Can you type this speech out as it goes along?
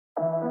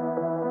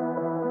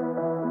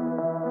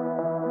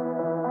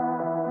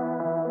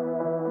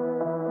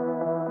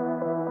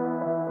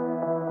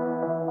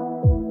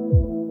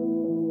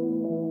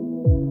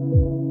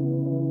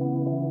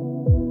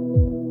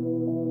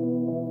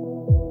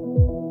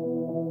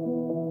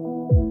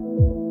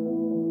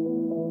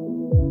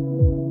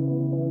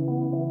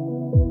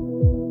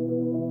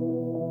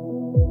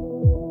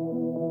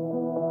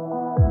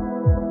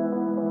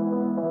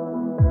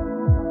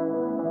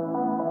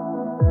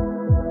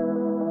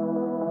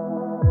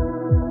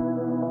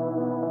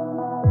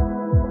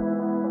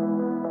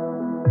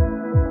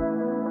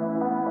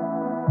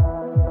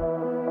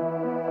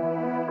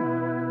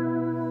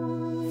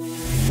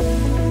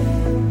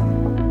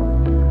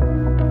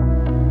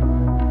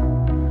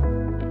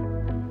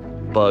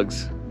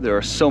bugs. There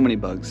are so many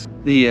bugs.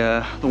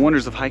 The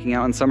wonders of hiking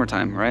out in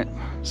summertime, right?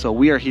 So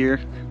we are here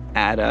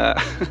at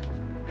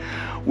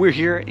we're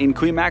here in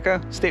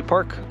𝐦𝐤𝐤𝐿 State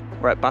Park.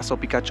 We're at Paso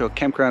Picacho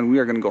Campground. We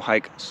are gonna go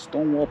hike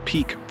Stonewall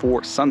Peak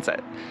for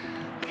sunset.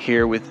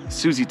 Here with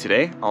Susie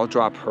today. I'll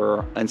drop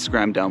her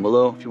Instagram down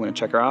below if you want to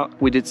check her out.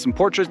 We did some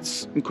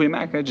portraits in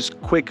𝐦𝐤𝐤𝐿, just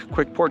quick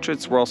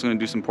portraits. We're also going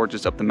to do some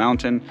portraits up the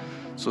mountain.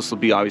 So this will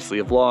be obviously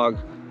a vlog,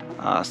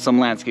 some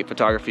landscape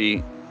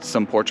photography,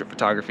 some portrait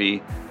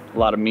photography, a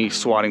lot of me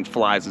swatting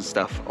flies and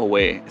stuff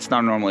away. It's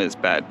not normally this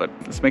bad, but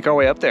let's make our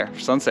way up there for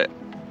sunset.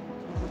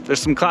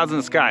 There's some clouds in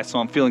the sky, so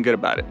I'm feeling good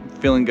about it.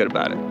 Feeling good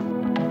about it.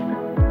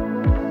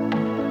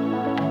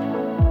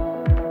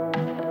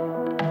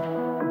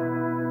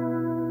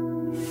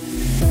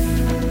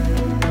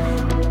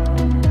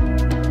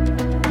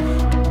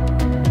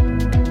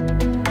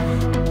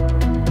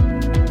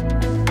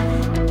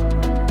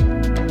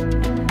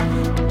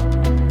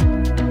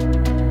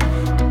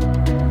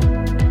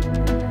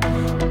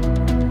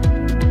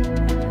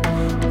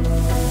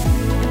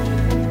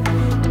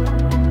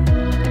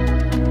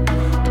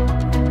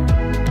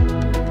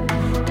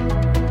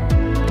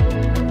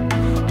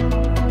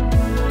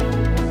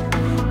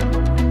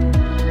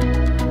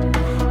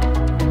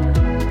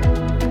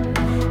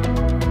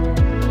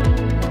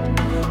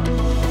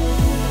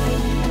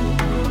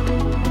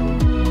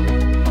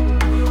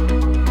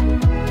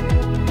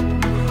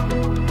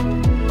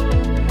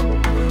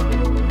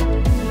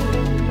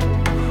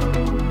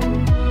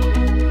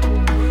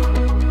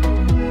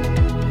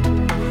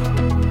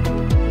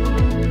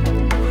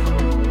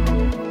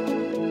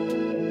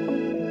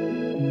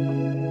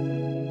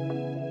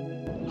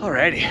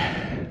 Alrighty,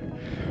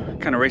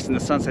 kind of racing the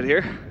sunset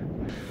here.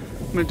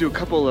 I'm gonna do a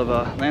couple of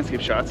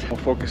landscape shots. We'll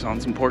focus on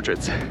some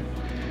portraits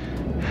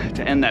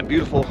to end that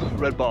beautiful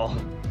red ball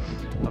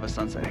of a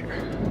sunset here.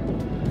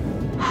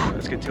 Whew,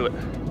 let's get to it.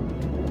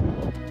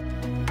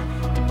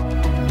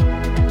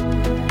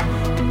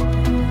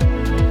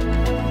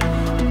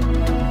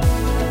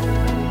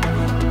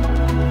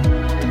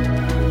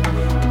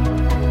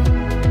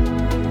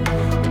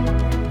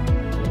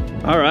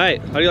 All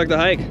right, how do you like the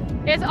hike?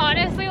 It's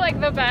honestly like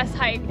the best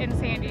hike in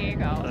San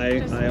Diego. I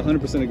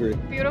 100% agree.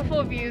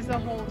 Beautiful views the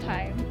whole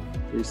time.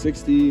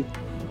 360.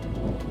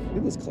 Look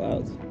at those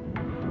clouds.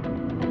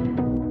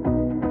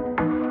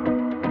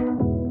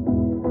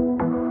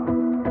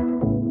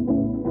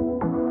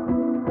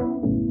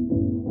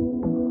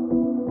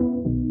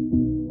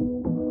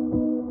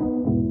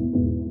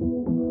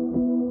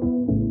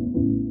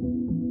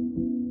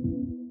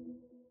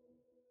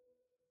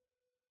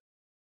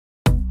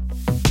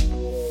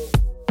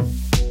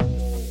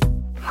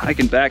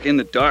 Hiking back in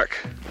the dark.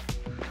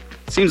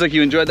 Seems like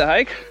you enjoyed the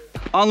hike.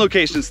 On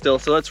location still,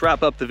 so let's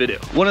wrap up the video.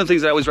 One of the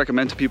things I always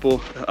recommend to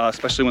people,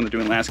 especially when they're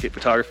doing landscape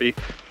photography,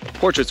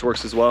 portraits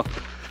works as well.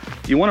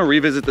 You want to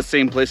revisit the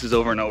same places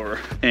over and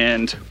over.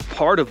 And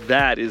part of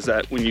that is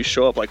that when you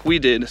show up like we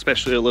did,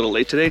 especially a little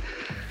late today,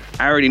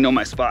 I already know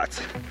my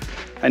spots.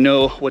 I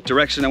know what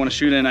direction I want to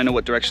shoot in. I know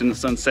what direction the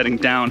sun's setting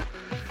down.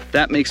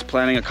 That makes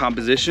planning a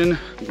composition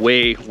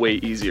way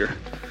easier.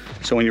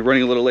 So when you're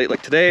running a little late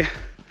like today,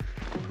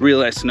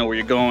 realize to know where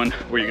you're going,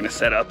 where you're gonna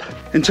set up.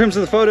 In terms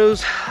of the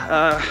photos,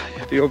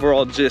 the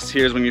overall gist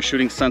here is when you're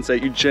shooting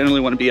sunset, you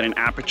generally wanna be at an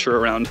aperture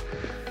around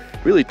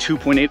really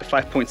 2.8 to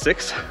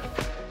 5.6.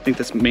 I think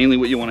that's mainly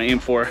what you wanna aim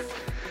for.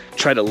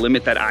 Try to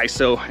limit that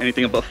ISO.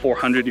 Anything above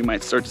 400, you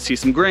might start to see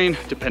some grain,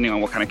 depending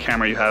on what kind of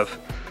camera you have.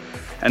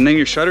 And then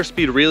your shutter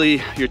speed,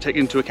 really, you're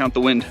taking into account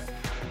the wind.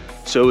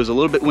 So it was a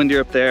little bit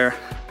windier up there.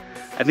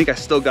 I think I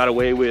still got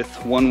away with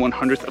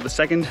 1/100th of a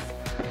second.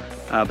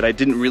 But I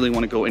didn't really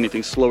want to go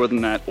anything slower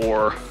than that,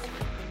 or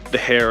the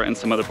hair and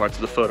some other parts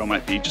of the photo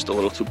might be just a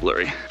little too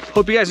blurry.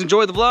 Hope you guys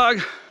enjoyed the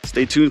vlog.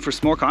 Stay tuned for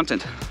some more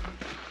content.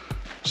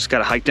 Just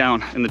gotta hike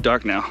down in the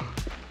dark now.